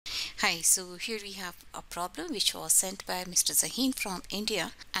Hi, so here we have a problem which was sent by Mr. Zaheen from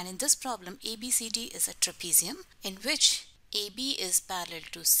India, and in this problem ABCD is a trapezium in which AB is parallel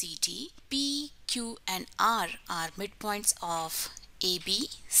to CD, P, Q and R are midpoints of AB,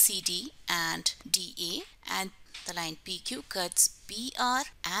 CD and DA, and the line PQ cuts BR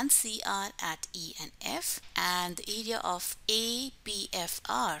and CR at E and F, and the area of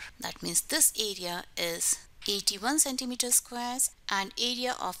ABFR, that means this area is 81 centimeter squares, and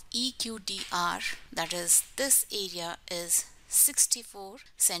area of EQDR, that is this area is 64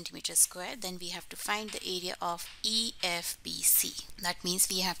 centimeter square. Then we have to find the area of EFBC. That means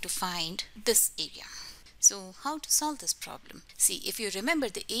we have to find this area. So how to solve this problem? See, if you remember,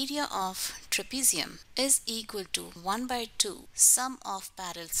 the area of trapezium is equal to 1 by 2 sum of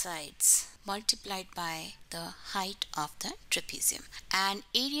parallel sides multiplied by the height of the trapezium, and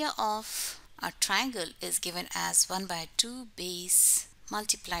area of a triangle is given as 1 by 2 base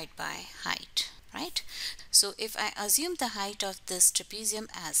multiplied by height, right? So if I assume the height of this trapezium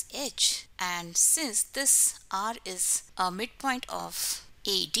as h, and since this r is a midpoint of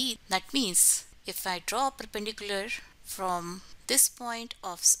AD, that means if I draw a perpendicular from this point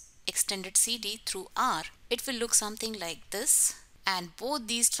of extended CD through R, it will look something like this, and both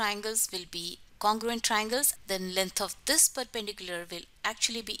these triangles will be congruent triangles. Then length of this perpendicular will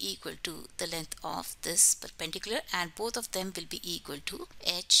actually be equal to the length of this perpendicular, and both of them will be equal to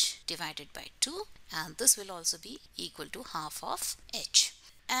h divided by 2, and this will also be equal to half of h.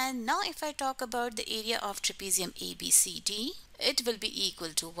 And now if I talk about the area of trapezium ABCD, it will be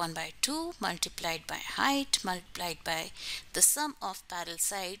equal to 1 by 2 multiplied by height multiplied by the sum of parallel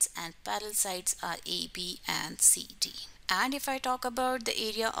sides, and parallel sides are AB and CD. And if I talk about the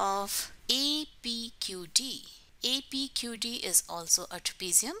area of APQD, APQD is also a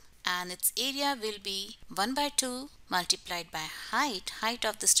trapezium, and its area will be 1 by 2 multiplied by height. Height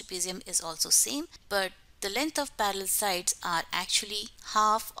of this trapezium is also same, but the length of parallel sides are actually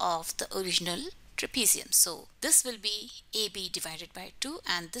half of the original trapezium. So this will be AB divided by 2,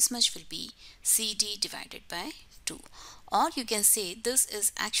 and this much will be CD divided by 2. Or you can say this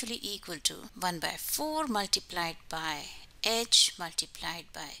is actually equal to 1 by 4 multiplied by h multiplied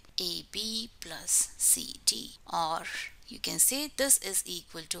by AB plus CD. Or you can say this is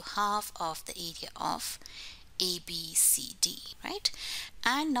equal to half of the area of ABCD, right?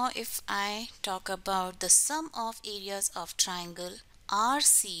 And now if I talk about the sum of areas of triangle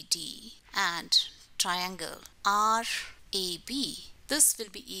RCD and triangle RAB, this will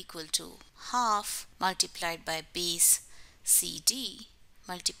be equal to half multiplied by base CD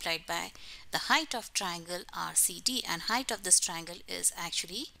multiplied by the height of triangle RCD, and height of this triangle is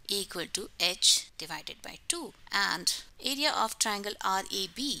actually equal to h divided by 2, and area of triangle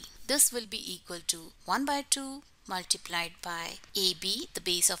RAB, this will be equal to 1 by 2 multiplied by AB, the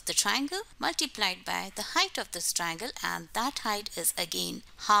base of the triangle, multiplied by the height of this triangle, and that height is again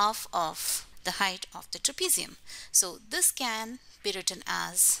half of the height of the trapezium. So this can be written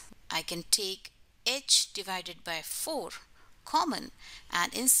as, I can take h divided by 4 common,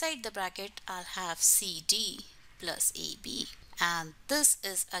 and inside the bracket I'll have CD plus AB, and this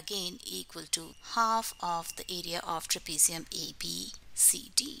is again equal to half of the area of trapezium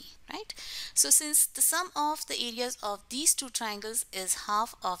ABCD, right? So since the sum of the areas of these two triangles is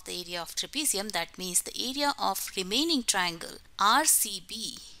half of the area of trapezium, that means the area of remaining triangle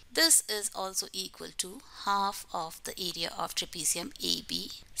RCB, this is also equal to half of the area of trapezium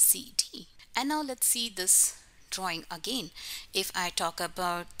ABCD. And now let's see this drawing again. If I talk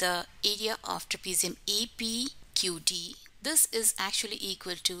about the area of trapezium APQD, this is actually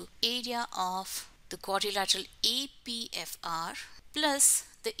equal to area of the quadrilateral APFR plus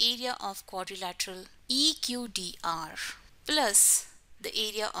the area of quadrilateral EQDR plus the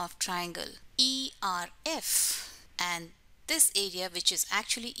area of triangle ERF, and this area, which is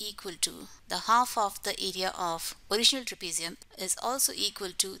actually equal to the half of the area of original trapezium, is also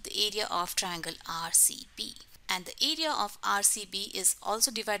equal to the area of triangle RCB. And the area of RCB is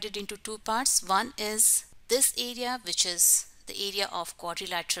also divided into two parts. One is this area, which is the area of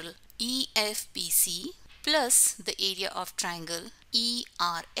quadrilateral EFBC plus the area of triangle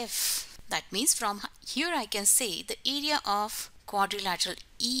ERF. That means from here I can say the area of quadrilateral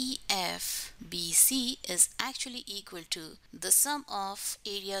EFBC is actually equal to the sum of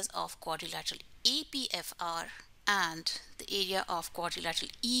areas of quadrilateral APFR and the area of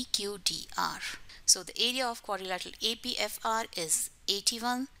quadrilateral EQDR. So the area of quadrilateral APFR is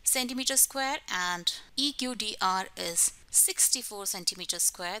 81 centimeter square and EQDR is 64 centimeter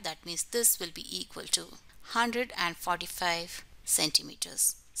square. That means this will be equal to 145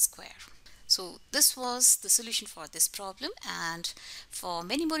 centimeters square. So this was the solution for this problem, and for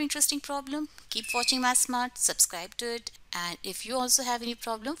many more interesting problems, keep watching Math Smart, subscribe to it, and if you also have any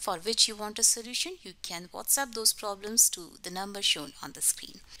problem for which you want a solution, you can WhatsApp those problems to the number shown on the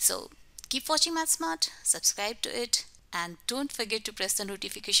screen. So keep watching Math Smart, subscribe to it, and don't forget to press the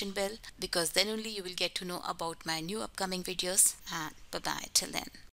notification bell, because then only you will get to know about my new upcoming videos. And bye bye till then.